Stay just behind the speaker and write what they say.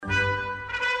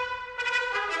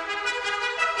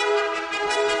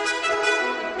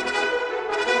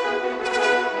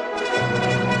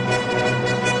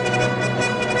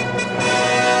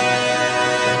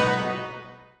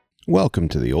Welcome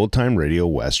to the Old Time Radio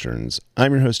Westerns.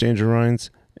 I'm your host, Andrew Rhines,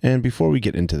 and before we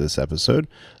get into this episode,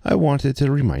 I wanted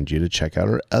to remind you to check out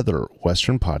our other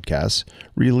Western podcasts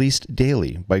released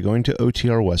daily by going to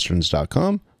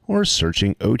otrwesterns.com or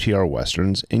searching OTR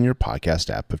Westerns in your podcast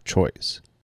app of choice.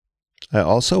 I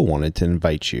also wanted to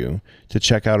invite you to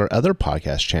check out our other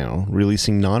podcast channel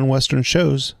releasing non-Western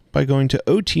shows by going to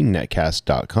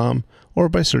otnetcast.com or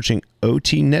by searching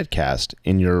OT Netcast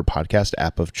in your podcast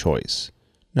app of choice.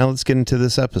 Now let's get into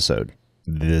this episode.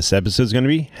 This episode is going to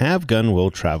be Have Gun Will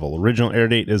Travel. Original air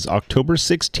date is October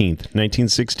 16th,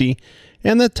 1960,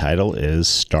 and the title is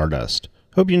Stardust.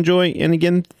 Hope you enjoy, and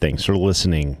again, thanks for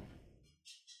listening.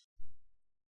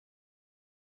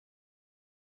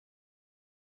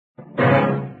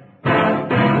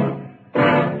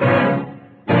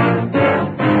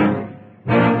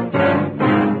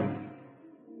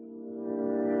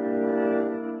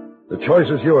 The choice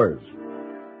is yours.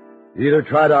 Either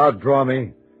try to outdraw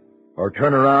me, or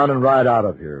turn around and ride out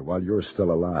of here while you're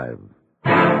still alive.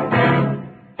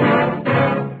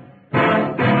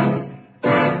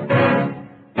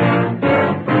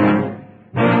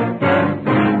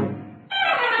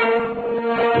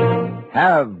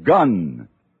 Have Gun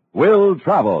Will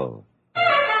Travel.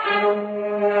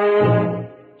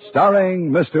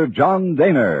 Starring Mr. John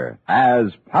Daner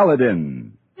as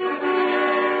Paladin.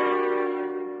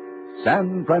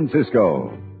 San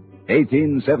Francisco,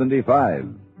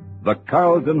 1875. The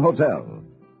Carlton Hotel,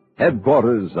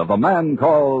 headquarters of a man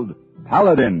called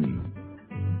Paladin.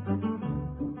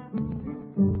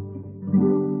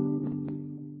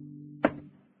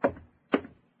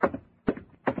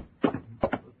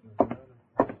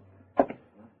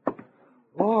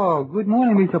 Oh, good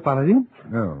morning, Mr. Paladin.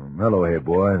 Oh, hello, hey,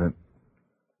 boy.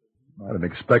 I didn't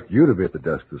expect you to be at the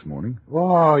desk this morning.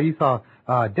 Oh, Esau,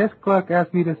 desk clerk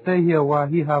asked me to stay here while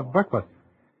he have breakfast.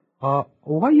 Why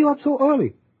are you up so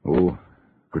early? Oh,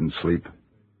 couldn't sleep.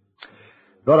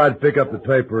 Thought I'd pick up the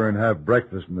paper and have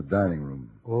breakfast in the dining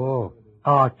room. Oh,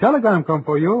 telegram come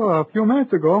for you a few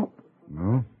minutes ago.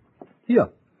 No? Here.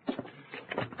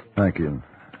 Thank you.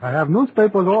 I have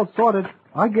newspapers all sorted.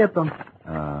 I get them.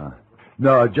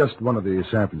 No, just one of the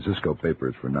San Francisco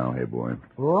papers for now, hey, boy.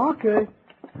 Oh, okay.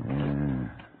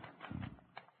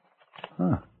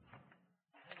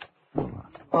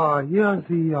 Here's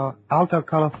the Alta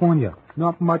California.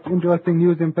 Not much interesting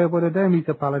news in paper today,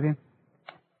 Mr. Paladin.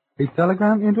 Is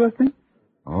telegram interesting?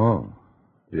 Oh,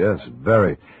 yes,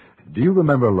 very. Do you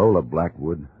remember Lola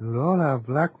Blackwood? Lola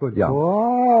Blackwood? Yeah.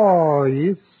 Oh,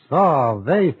 yes,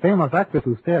 very famous actress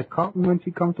who stayed at Carlton when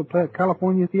she comes to play at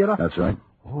California Theater. That's right.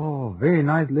 Oh, very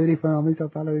nice lady from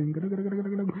Mr.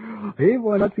 Paladin. Hey,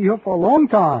 boy, let's see her for a long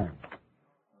time.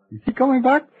 Is she coming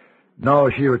back?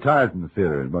 No, she retired from the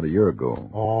theater about a year ago.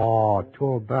 Oh,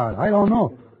 too bad. I don't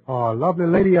know. A lovely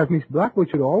lady as Miss Blackwood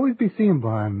should always be seen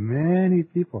by many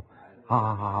people.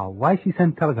 Why she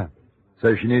sent telegram?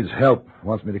 Says she needs help.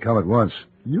 Wants me to come at once.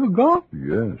 You go?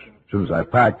 Yes, as soon as I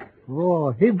pack.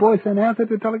 Oh, hey, boy, send answer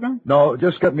to telegram? No,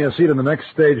 just get me a seat on the next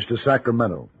stage to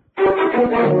Sacramento.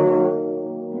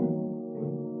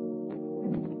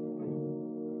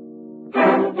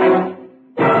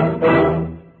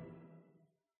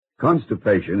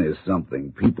 Constipation is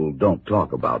something people don't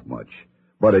talk about much,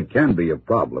 but it can be a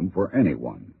problem for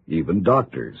anyone, even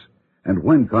doctors. And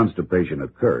when constipation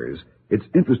occurs, it's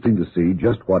interesting to see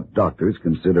just what doctors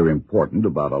consider important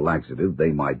about a laxative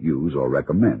they might use or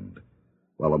recommend.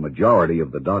 Well, a majority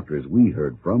of the doctors we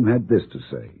heard from had this to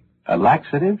say. A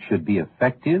laxative should be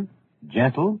effective,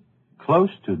 gentle, close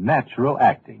to natural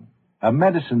acting. A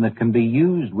medicine that can be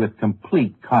used with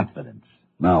complete confidence.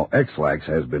 Now, X-Lax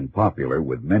has been popular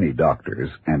with many doctors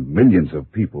and millions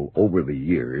of people over the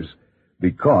years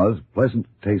because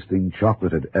pleasant-tasting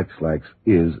chocolated X-Lax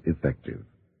is effective.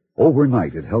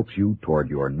 Overnight, it helps you toward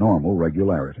your normal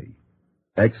regularity.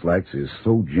 X-Lax is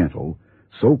so gentle,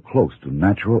 so close to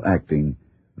natural acting,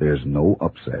 there's no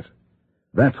upset.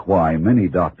 That's why many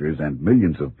doctors and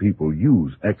millions of people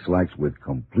use X-Lax with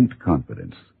complete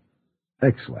confidence.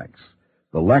 X-Lax,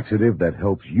 the laxative that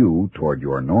helps you toward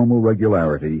your normal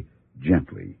regularity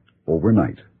gently,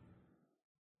 overnight.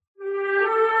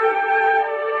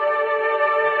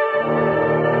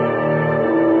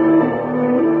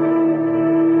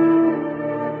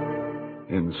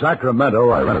 In Sacramento,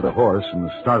 I rented a horse and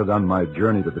started on my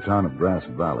journey to the town of Grass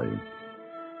Valley.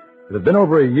 It had been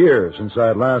over a year since I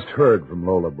had last heard from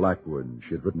Lola Blackwood.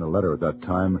 She had written a letter at that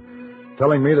time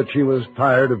telling me that she was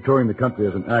tired of touring the country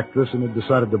as an actress and had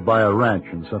decided to buy a ranch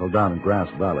and settle down in Grass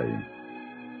Valley.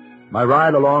 My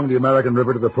ride along the American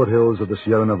River to the foothills of the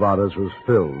Sierra Nevadas was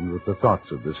filled with the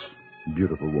thoughts of this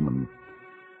beautiful woman.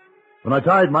 When I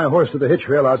tied my horse to the hitch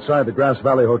rail outside the Grass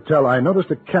Valley Hotel, I noticed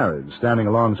a carriage standing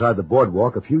alongside the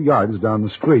boardwalk a few yards down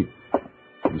the street.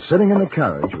 And sitting in the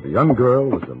carriage with a young girl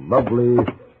was the lovely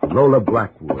Lola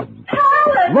Blackwood.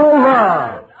 Paladin!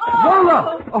 Lola! Oh,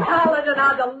 Lola! Oh, Paladin,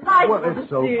 how delightful Well, it's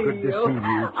so to see good to see you,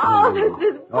 too. Oh,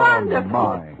 this is wonderful.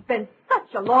 Oh, my. It's been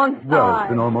such a long time. Well, it's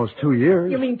been almost 2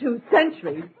 years. You mean 2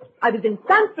 centuries? I was in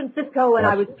San Francisco and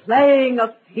I was playing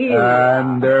a field.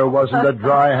 And there wasn't a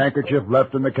dry handkerchief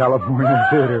left in the California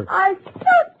theater. I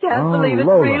just can't believe it's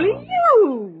Lola. really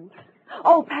you.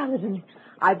 Oh, Paladin,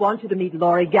 I want you to meet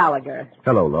Laurie Gallagher.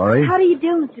 Hello, Laurie. How do you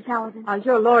do, Mr. Paladin? I'm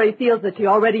sure Laurie feels that she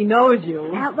already knows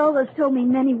you. Aunt Lola's told me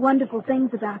many wonderful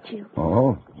things about you.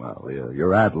 Oh, well,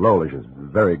 your Aunt Lola's a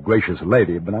very gracious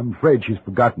lady, but I'm afraid she's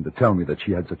forgotten to tell me that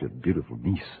she had such a beautiful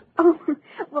niece. Oh,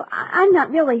 well, I'm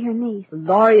not really her niece.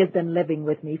 Laurie has been living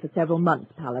with me for several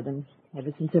months, Paladin,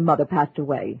 ever since her mother passed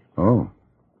away. Oh.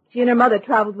 She and her mother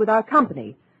traveled with our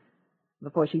company.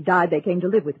 Before she died, they came to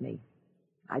live with me.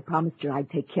 I promised her I'd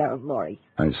take care of Laurie.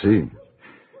 I see.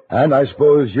 And I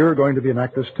suppose you're going to be an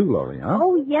actress too, Laurie, huh?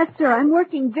 Oh, yes, sir. I'm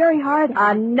working very hard.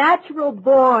 A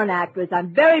natural-born actress.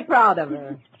 I'm very proud of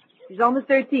her. She's almost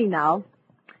 13 now.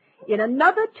 In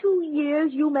another 2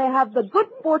 years, you may have the good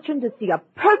fortune to see a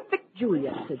perfect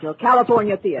Juliet at your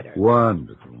California theater.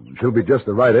 Wonderful. She'll be just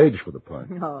the right age for the part.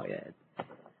 Oh, yes.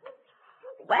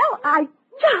 Well, I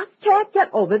just can't get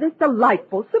over this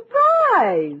delightful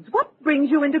surprise. What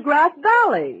brings you into Grass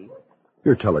Valley?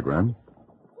 Your telegram.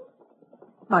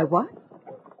 My what?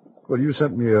 Well, you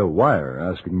sent me a wire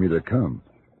asking me to come.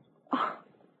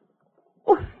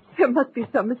 Oh, there must be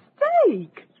some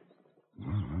mistake.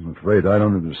 I'm afraid I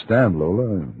don't understand,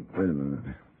 Lola. Wait a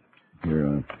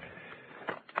minute.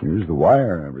 Here's the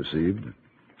wire I received.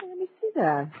 Let me see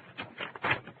that.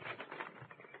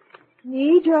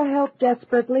 Need your help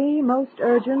desperately. Most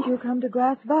urgent, you come to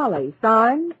Grass Valley.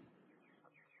 Signed,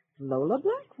 Lola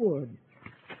Blackwood.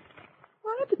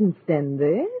 Well, I didn't send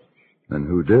this. And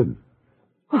who did?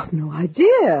 Oh, no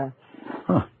idea.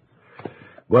 Huh.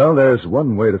 Well, there's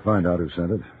one way to find out who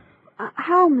sent it.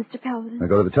 How, Mr. Paladin? I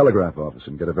go to the telegraph office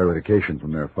and get a verification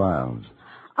from their files.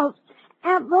 Oh,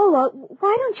 Aunt Lola,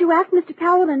 why don't you ask Mr.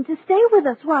 Paladin to stay with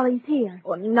us while he's here?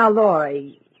 Oh, now,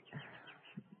 Laurie,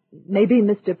 maybe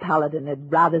Mr. Paladin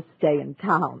had rather stay in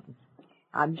town.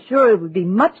 I'm sure it would be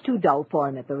much too dull for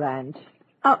him at the ranch.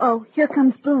 Uh-oh, here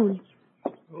comes Boone.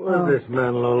 Who is this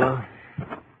man, Lola?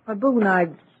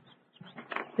 Boone,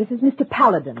 this is Mr.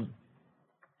 Paladin,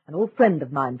 an old friend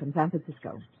of mine from San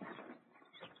Francisco.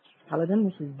 Paladin,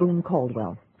 this is Boone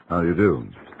Caldwell. How do you do?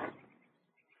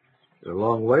 You're a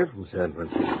long way from San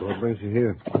Francisco. What brings you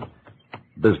here?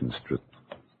 Business trip.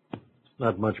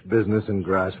 Not much business in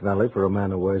Grass Valley for a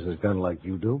man who wears his gun like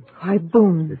you do. Why,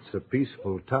 Boone. It's a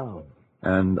peaceful town.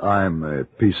 And I'm a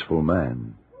peaceful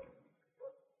man.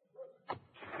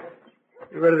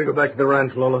 You ready to go back to the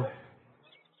ranch, Lola?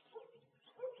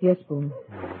 Yes, Boone.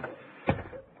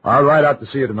 I'll ride out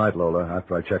to see you tonight, Lola,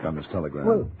 after I check on this telegram.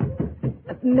 Well,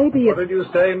 maybe What did you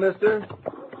say, mister?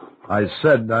 I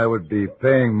said I would be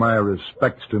paying my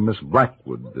respects to Miss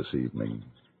Blackwood this evening.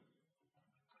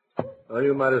 Well,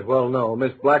 you might as well know.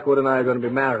 Miss Blackwood and I are going to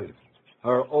be married.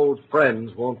 Her old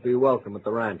friends won't be welcome at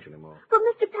the ranch anymore. But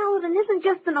Mr. Paladin isn't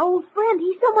just an old friend.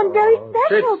 He's someone very special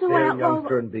Sit to still, Aunt Lola.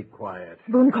 youngster, and be quiet.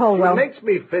 Boone Caldwell. It makes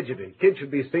me fidgety. Kids should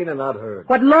be seen and not heard.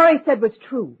 What Laurie said was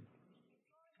true.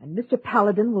 And Mr.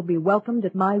 Paladin will be welcomed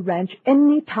at my ranch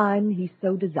any time he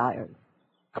so desires.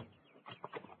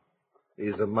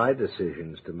 These are my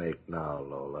decisions to make now,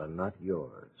 Lola, not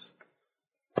yours.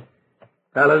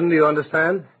 Paladin, do you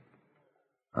understand?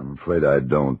 I'm afraid I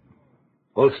don't.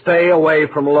 Well, stay away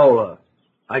from Lola.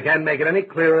 I can't make it any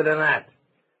clearer than that.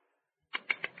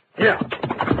 Here.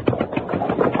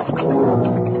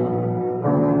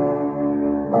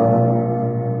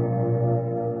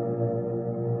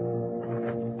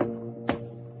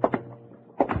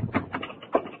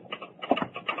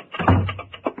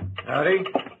 Howdy.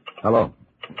 Hello.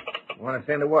 Want to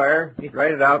send a wire?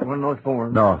 Write it out in one of those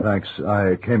forms. No, thanks.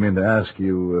 I came in to ask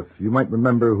you if you might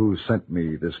remember who sent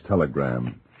me this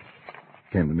telegram.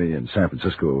 Came to me in San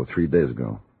Francisco 3 days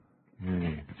ago.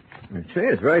 It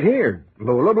says right here,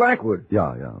 Lola Blackwood.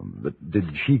 Yeah. But did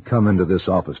she come into this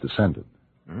office to send it?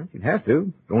 She'd have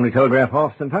to. The only telegraph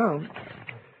office in town.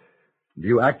 Do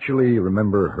you actually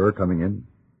remember her coming in?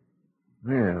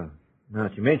 Well, now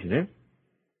that you mention it,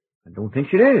 I don't think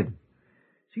she did.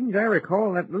 Seems I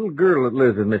recall that little girl that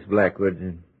lives with Miss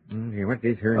Blackwood. Here, what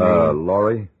is her name?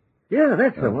 Laurie? Yeah,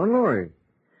 that's the one, Laurie.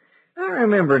 I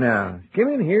remember now. She came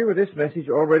in here with this message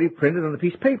already printed on a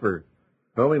piece of paper.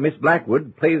 Told me Miss Blackwood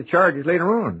would pay the charges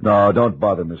later on. No, don't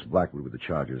bother Miss Blackwood with the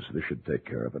charges. This should take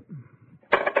care of it.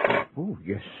 Oh,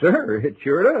 yes, sir. It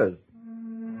sure does.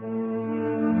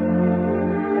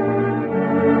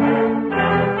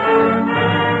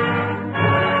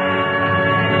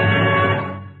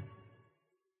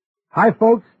 Hi,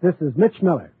 folks. This is Mitch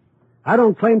Miller. I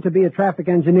don't claim to be a traffic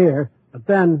engineer, but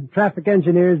then traffic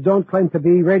engineers don't claim to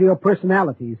be radio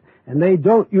personalities, and they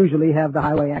don't usually have the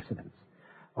highway accidents.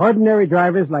 Ordinary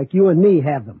drivers like you and me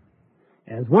have them.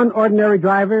 As one ordinary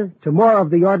driver to more of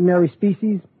the ordinary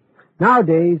species,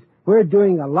 nowadays we're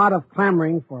doing a lot of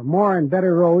clamoring for more and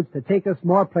better roads to take us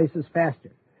more places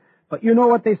faster. But you know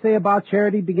what they say about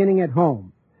charity beginning at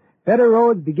home. Better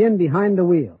roads begin behind the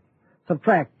wheel.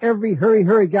 Subtract every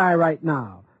hurry guy right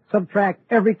now. Subtract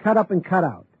every cut up and cut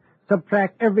out.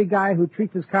 Subtract every guy who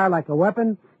treats his car like a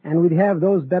weapon, and we'd have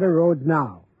those better roads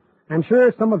now. I'm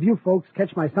sure some of you folks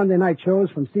catch my Sunday night shows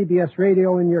from CBS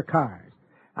Radio in your cars.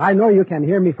 I know you can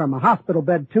hear me from a hospital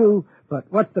bed, too, but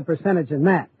what's the percentage in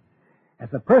that?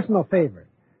 As a personal favor,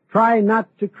 try not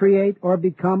to create or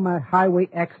become a highway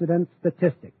accident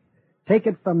statistic. Take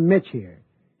it from Mitch here.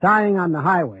 Dying on the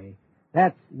highway,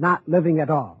 that's not living at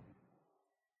all.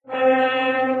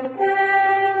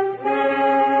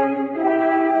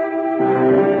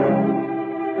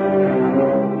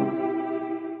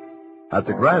 At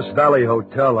the Grass Valley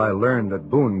Hotel, I learned that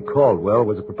Boone Caldwell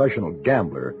was a professional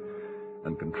gambler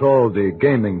and controlled the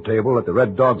gaming table at the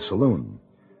Red Dog Saloon.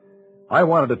 I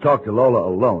wanted to talk to Lola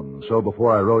alone, so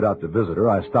before I rode out to visit her,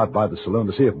 I stopped by the saloon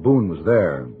to see if Boone was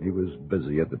there. He was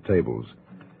busy at the tables.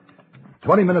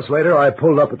 20 minutes later, I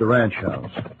pulled up at the ranch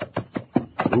house.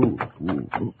 Ooh.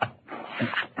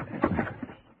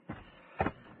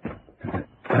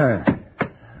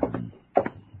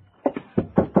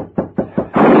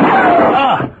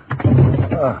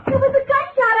 There was a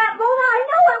gunshot at Mona. I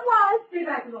know it was. Stay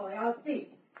back, Lori. I'll see.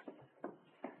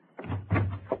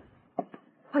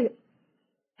 Why,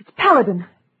 it's Paladin.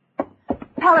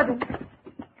 Paladin.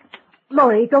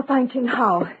 Lori, go find Ching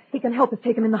Hao. He can help us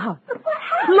take him in the house. But what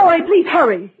happened? Lori, please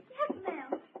hurry. Yes,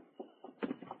 ma'am.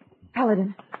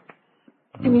 Paladin,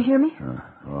 can you hear me?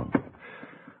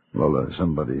 Lola,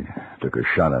 somebody took a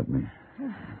shot at me.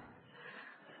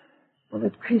 Well,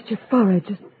 it creased your forehead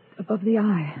just above the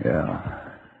eye. Yeah.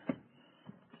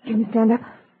 Can you stand up?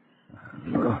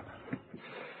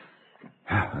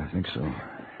 I think so.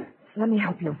 Let me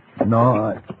help you.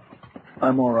 No,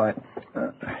 I'm all right.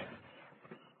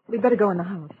 We'd better go in the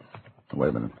house. Wait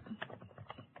a minute.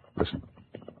 Listen.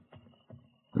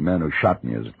 The man who shot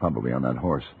me is probably on that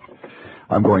horse.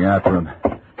 I'm going after him.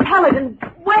 Paladin,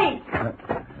 wait!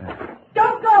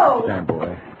 Don't go! Stand,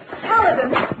 boy.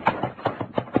 Paladin!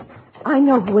 I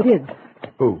know who it is.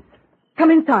 Who? Come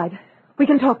inside. We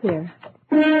can talk there.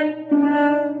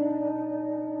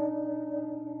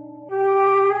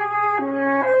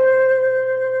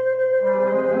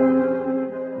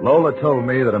 Lola told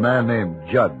me that a man named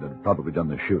Judd had probably done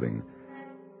the shooting.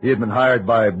 He had been hired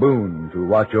by Boone to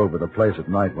watch over the place at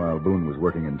night while Boone was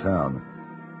working in town.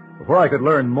 Before I could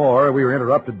learn more, we were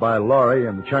interrupted by Laurie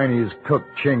and the Chinese cook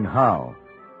Ching Hao.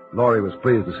 Laurie was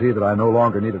pleased to see that I no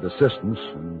longer needed assistance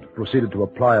and proceeded to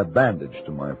apply a bandage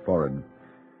to my forehead.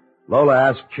 Lola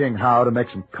asked Ching Hao to make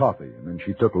some coffee, and then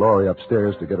she took Laurie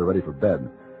upstairs to get her ready for bed.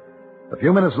 A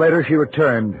few minutes later, she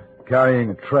returned, carrying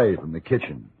a tray from the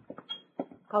kitchen.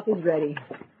 Coffee's ready.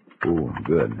 Oh,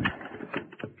 good.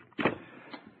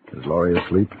 Is Laurie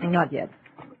asleep? Not yet.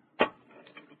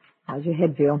 How's your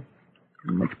head feel?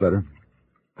 Much better.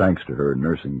 Thanks to her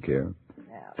nursing care.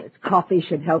 Well, this coffee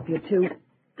should help you, too.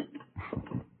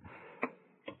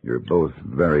 You're both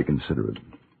very considerate.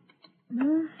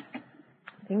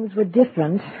 Things were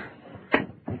different.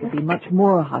 I could be much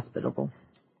more hospitable.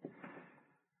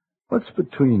 What's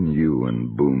between you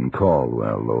and Boone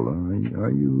Caldwell, Lola?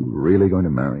 Are you really going to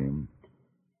marry him?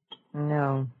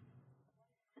 No.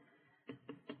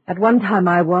 At one time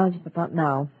I was, but not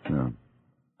now. No.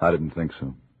 I didn't think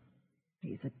so.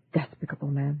 He's a despicable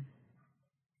man.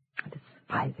 I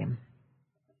despise him.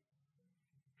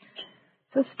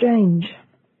 So strange.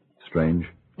 Strange?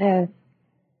 Yes.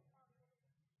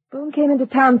 Boone came into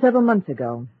town several months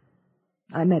ago.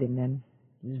 I met him then.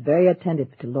 He was very attentive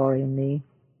to Laurie and me.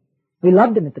 We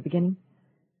loved him at the beginning.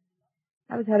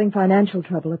 I was having financial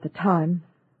trouble at the time.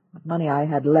 What money I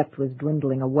had left was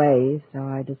dwindling away, so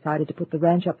I decided to put the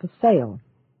ranch up for sale.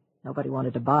 Nobody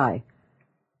wanted to buy.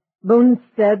 Boone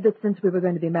said that since we were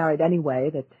going to be married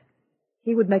anyway, that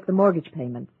he would make the mortgage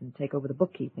payments and take over the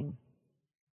bookkeeping.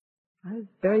 I was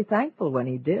very thankful when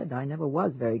he did. I never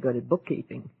was very good at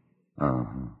bookkeeping.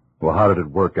 Uh-huh. Well, how did it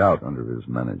work out under his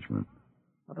management?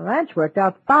 Well, the ranch worked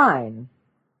out fine.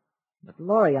 But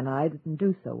Laurie and I didn't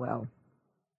do so well.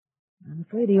 I'm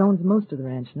afraid he owns most of the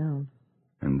ranch now.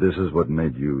 And this is what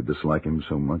made you dislike him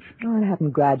so much? Oh, it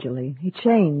happened gradually. He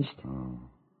changed. Oh.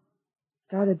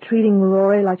 Started treating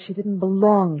Laurie like she didn't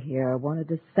belong here. Wanted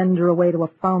to send her away to a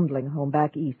foundling home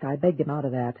back east. I begged him out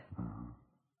of that. Oh.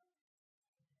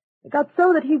 It got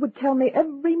so that he would tell me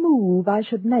every move I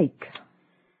should make.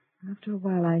 After a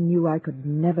while, I knew I could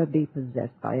never be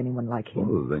possessed by anyone like him.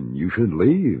 Well, then you should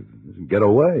leave. Get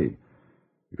away.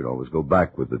 You could always go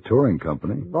back with the touring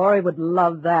company. Laurie would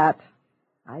love that.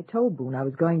 I told Boone I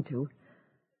was going to.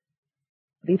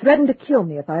 But he threatened to kill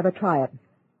me if I ever try it.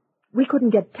 We couldn't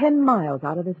get 10 miles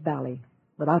out of this valley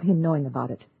without him knowing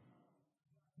about it.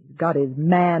 He's got his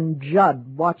man,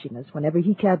 Judd, watching us whenever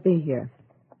he can't be here.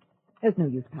 There's no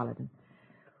use, Paladin.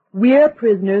 We're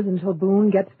prisoners until Boone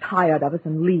gets tired of us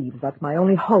and leaves. That's my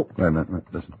only hope. Wait a minute.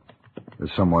 Listen.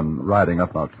 There's someone riding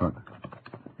up out front.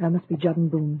 That must be Judd and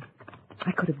Boone.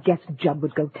 I could have guessed Judd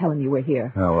would go tell him you were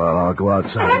here. Oh, well, I'll go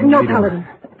outside. No, Paladin.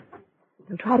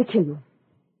 They'll try to kill you.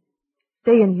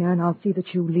 Stay in here and I'll see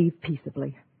that you leave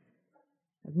peaceably.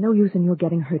 There's no use in your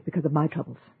getting hurt because of my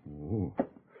troubles. Oh.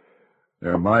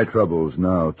 They're my troubles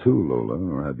now, too, Lola.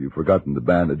 Or have you forgotten the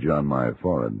bandage on my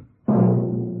forehead?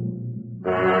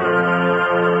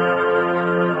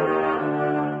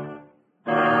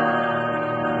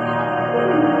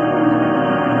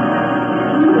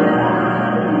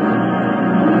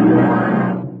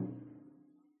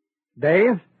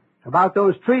 Dave, about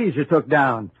those trees you took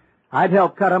down. I'd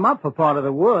help cut 'em up for part of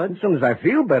the wood. As soon as I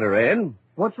feel better, Ed.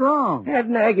 What's wrong? Had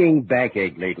nagging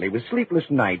backache lately with sleepless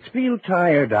nights. Feel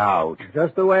tired out.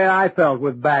 Just the way I felt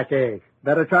with backache.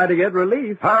 Better try to get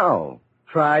relief. How?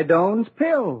 Try Doan's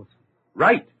pills.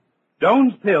 Right.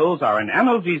 Doan's pills are an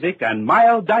analgesic and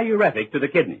mild diuretic to the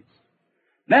kidneys.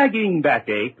 Nagging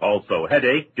backache, also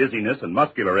headache, dizziness, and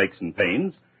muscular aches and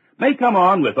pains, may come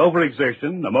on with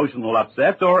overexertion, emotional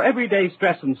upset, or everyday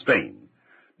stress and strain.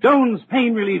 Doan's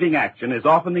pain-relieving action is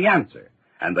often the answer,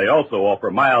 and they also offer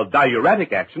mild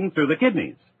diuretic action through the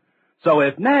kidneys. So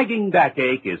if nagging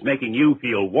backache is making you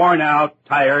feel worn out,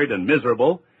 tired, and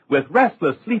miserable, with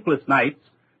restless, sleepless nights,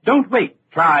 don't wait.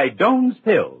 Try Doan's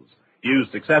pills,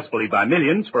 used successfully by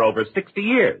millions for over 60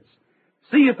 years.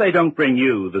 See if they don't bring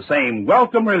you the same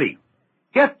welcome relief.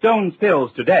 Get Doan's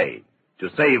pills today. To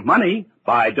save money,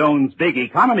 buy Doan's big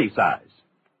economy size.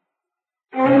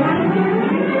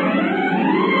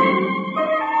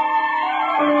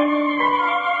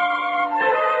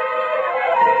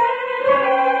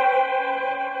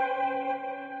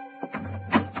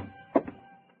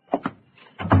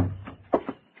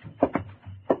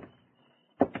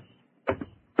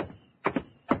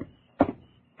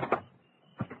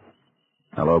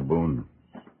 Hello, Boone.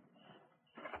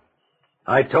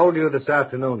 I told you this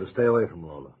afternoon to stay away from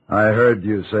Lola. I heard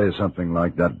you say something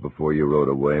like that before you rode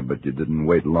away, but you didn't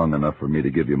wait long enough for me to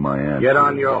give you my answer. Get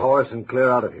on your horse and clear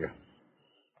out of here.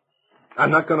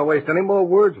 I'm not going to waste any more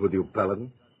words with you,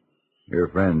 Paladin. Your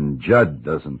friend Judd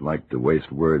doesn't like to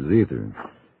waste words either.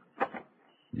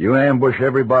 You ambush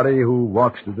everybody who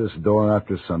walks to this door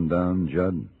after sundown,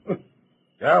 Judd?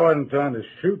 I wasn't trying to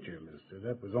shoot you, mister.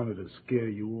 That was only to scare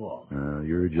you off.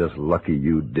 You're just lucky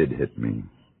you did hit me.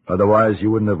 Otherwise,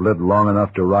 you wouldn't have lived long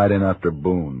enough to ride in after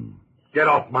Boone. Get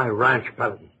off my ranch,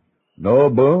 Paladin. No,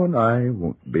 Boone, I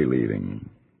won't be leaving.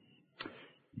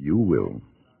 You will.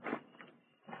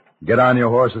 Get on your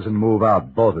horses and move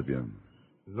out, both of you.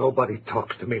 Nobody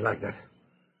talks to me like that.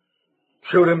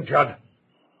 Shoot him, Judd.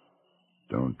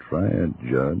 Don't try it,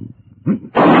 Judd.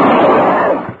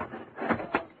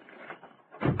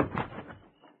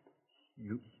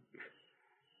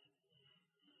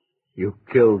 You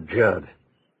killed Judd.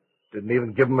 Didn't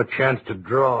even give him a chance to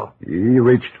draw. He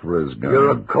reached for his gun.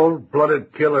 You're a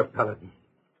cold-blooded killer, Paladin.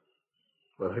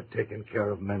 But I've taken care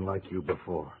of men like you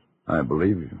before. I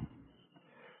believe you.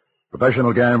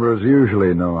 Professional gamblers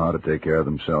usually know how to take care of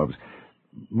themselves.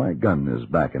 My gun is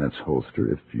back in its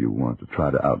holster if you want to try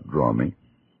to outdraw me.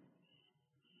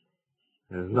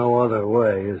 There's no other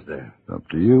way, is there? It's up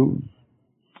to you.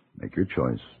 Make your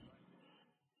choice.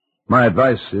 My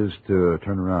advice is to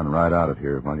turn around and ride out of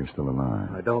here while you're still alive.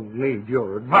 I don't need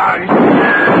your advice.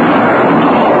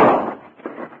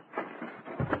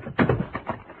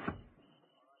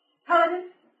 Paladin?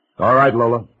 All right,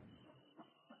 Lola.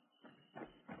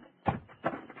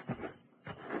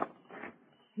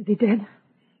 Is he dead?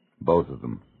 Both of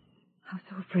them. I was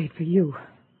so afraid for you.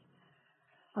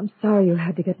 I'm sorry you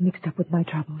had to get mixed up with my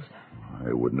troubles.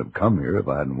 I wouldn't have come here if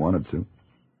I hadn't wanted to.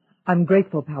 I'm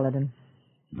grateful, Paladin.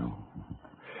 No.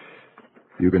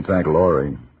 You can thank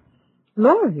Laurie.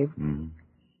 Laurie? Mm-hmm.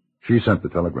 She sent the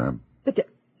telegram. But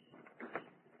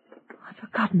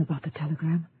forgotten about the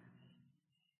telegram.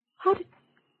 How did...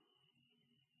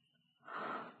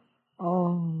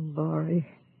 Oh, Laurie.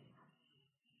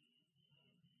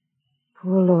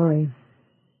 Poor Laurie.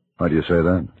 Why do you say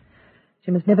that?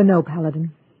 She must never know,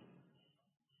 Paladin.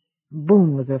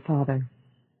 Boone was her father.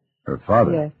 Her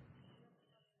father? Yes.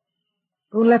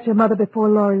 Boone left her mother before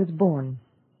Laurie was born.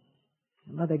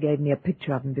 Her mother gave me a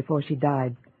picture of him before she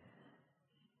died.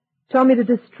 Told me to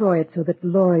destroy it so that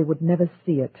Laurie would never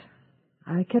see it.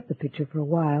 I kept the picture for a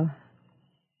while.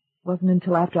 It wasn't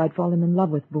until after I'd fallen in love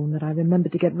with Boone that I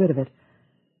remembered to get rid of it.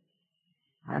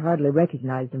 I hardly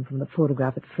recognized him from the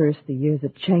photograph at first. The years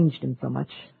had changed him so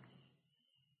much.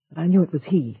 But I knew it was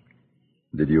he.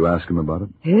 Did you ask him about it?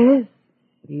 Yes.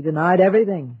 He denied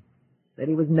everything. Said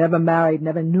he was never married,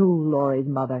 never knew Laurie's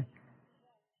mother.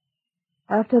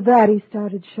 After that, he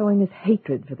started showing his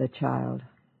hatred for the child.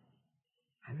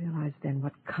 I realized then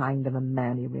what kind of a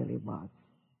man he really was.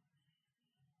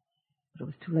 But it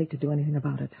was too late to do anything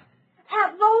about it.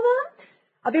 Aunt Lola?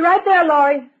 I'll be right there,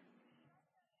 Laurie.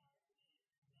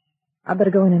 I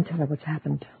better go in and tell her what's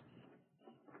happened.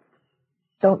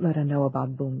 Don't let her know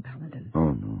about Boone, Paladin.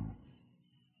 Oh, no.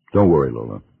 Don't worry,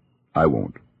 Lola. I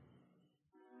won't.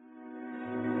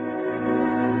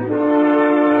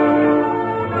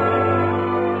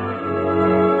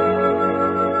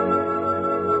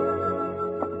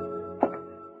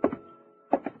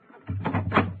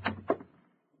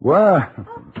 Well,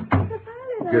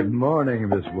 good morning,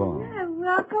 Miss Wong. Yeah,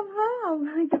 welcome home.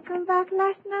 Did you come back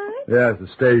last night? Yes, the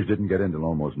stage didn't get in till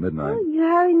almost midnight. Oh, you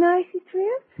had a nice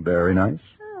trip? Very nice.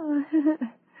 Oh.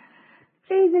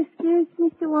 Please excuse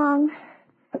Mr. Wong.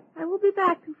 I will be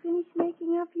back to finish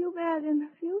making up your bed in a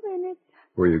few minutes.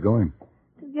 Where are you going?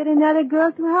 To get another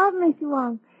girl to help Mr.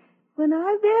 Wong. When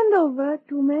I bend over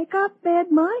to make up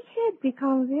bed, my head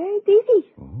becomes very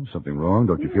dizzy. Oh, something wrong?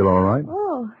 Don't you feel all right?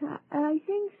 Oh, I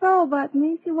think so, but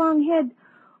Mr. Wong's head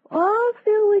all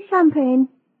filled with champagne.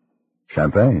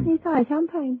 Champagne? Yes,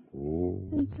 champagne.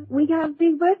 Oh. We had a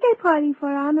big birthday party for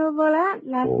our honorable aunt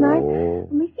last night.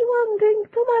 Mr. Wong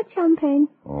drank too much champagne.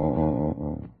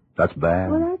 Oh. That's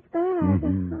bad. Oh, that's bad.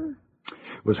 Mm-hmm.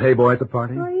 Was Hey Boy at the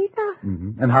party? Oh, yes, sir.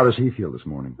 Mm-hmm. And how does he feel this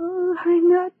morning? Oh, I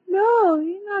not know.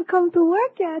 He's not come to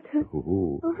work yet.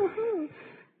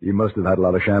 He must have had a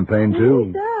lot of champagne,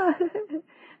 too. Yes, sir.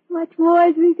 Much more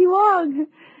as Mr. Wong.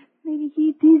 Maybe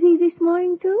he's dizzy this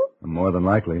morning, too? More than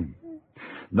likely.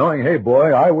 Knowing Hey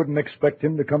Boy, I wouldn't expect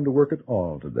him to come to work at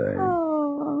all today.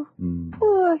 Oh,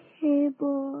 poor Hey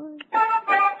Boy.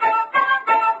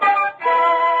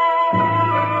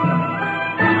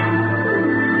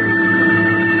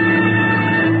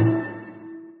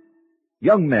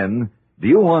 Young men, do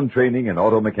you want training in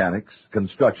auto mechanics,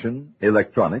 construction,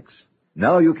 electronics?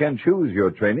 Now you can choose your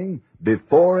training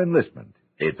before enlistment.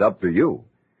 It's up to you.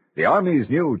 The Army's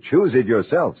new Choose It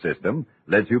Yourself system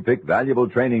lets you pick valuable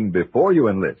training before you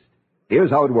enlist.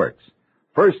 Here's how it works.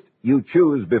 First, you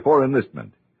choose before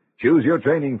enlistment. Choose your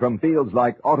training from fields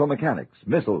like auto mechanics,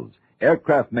 missiles,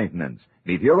 aircraft maintenance,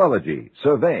 meteorology,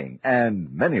 surveying,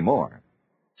 and many more.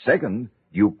 Second,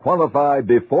 you qualify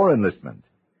before enlistment.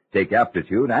 Take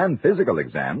aptitude and physical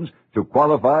exams to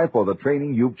qualify for the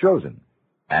training you've chosen.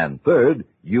 And third,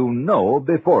 you know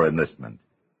before enlistment.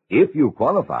 If you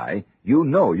qualify, you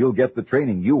know you'll get the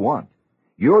training you want.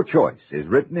 Your choice is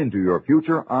written into your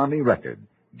future Army record,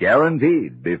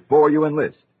 guaranteed before you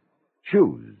enlist.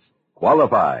 Choose,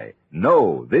 qualify,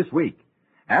 know this week.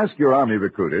 Ask your Army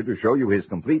recruiter to show you his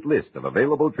complete list of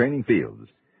available training fields.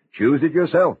 Choose it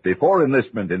yourself before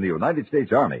enlistment in the United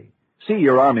States Army. See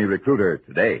your Army recruiter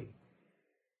today.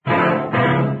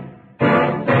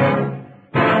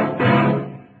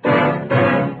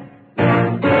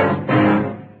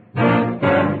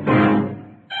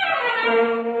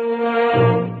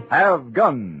 Have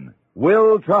Gun,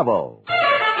 Will Travel.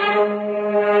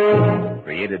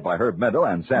 Created by Herb Meadow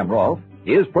and Sam Rolfe,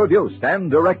 is produced and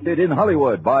directed in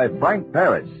Hollywood by Frank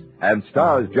Paris and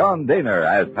stars John Daner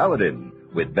as Paladin,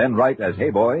 with Ben Wright as Hey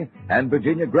Boy and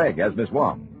Virginia Gregg as Miss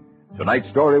Wong. Tonight's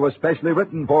story was specially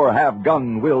written for Have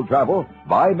Gun, Will Travel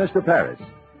by Mr. Paris.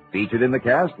 Featured in the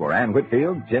cast were Ann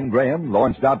Whitfield, Tim Graham,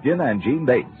 Lawrence Dobkin, and Gene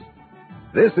Bates.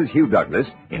 This is Hugh Douglas,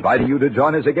 inviting you to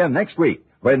join us again next week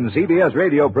when CBS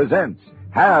Radio presents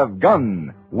Have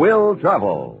Gun, Will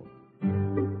Travel.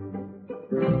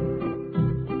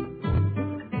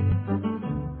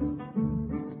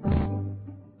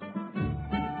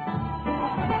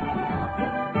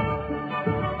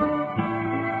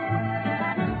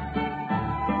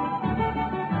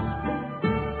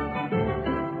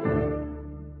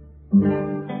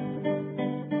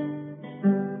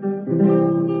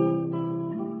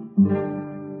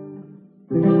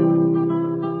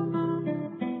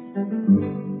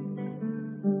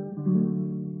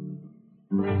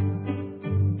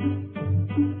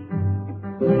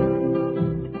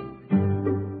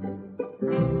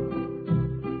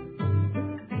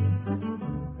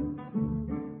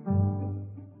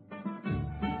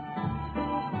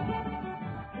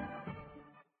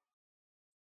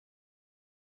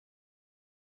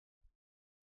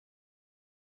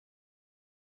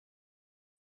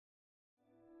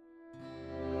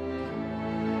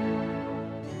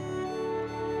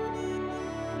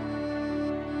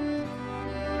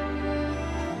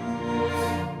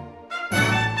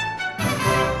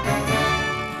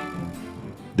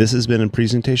 This has been a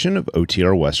presentation of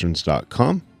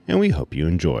OTRWesterns.com, and we hope you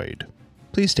enjoyed.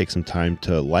 Please take some time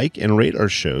to like and rate our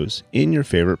shows in your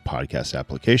favorite podcast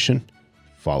application.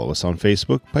 Follow us on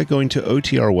Facebook by going to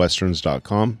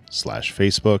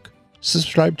OTRWesterns.com/Facebook.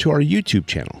 Subscribe to our YouTube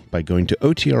channel by going to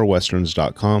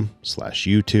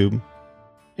OTRWesterns.com/YouTube.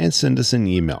 And send us an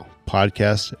email,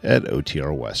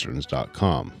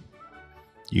 podcast@OTRWesterns.com.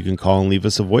 You can call and leave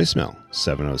us a voicemail,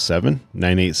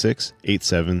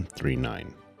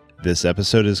 707-986-8739. This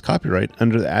episode is copyright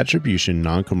under the Attribution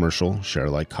Non-Commercial Share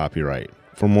Alike Copyright.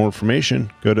 For more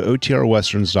information, go to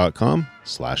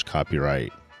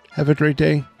OTRWesterns.com/copyright. Have a great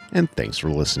day, and thanks for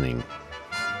listening.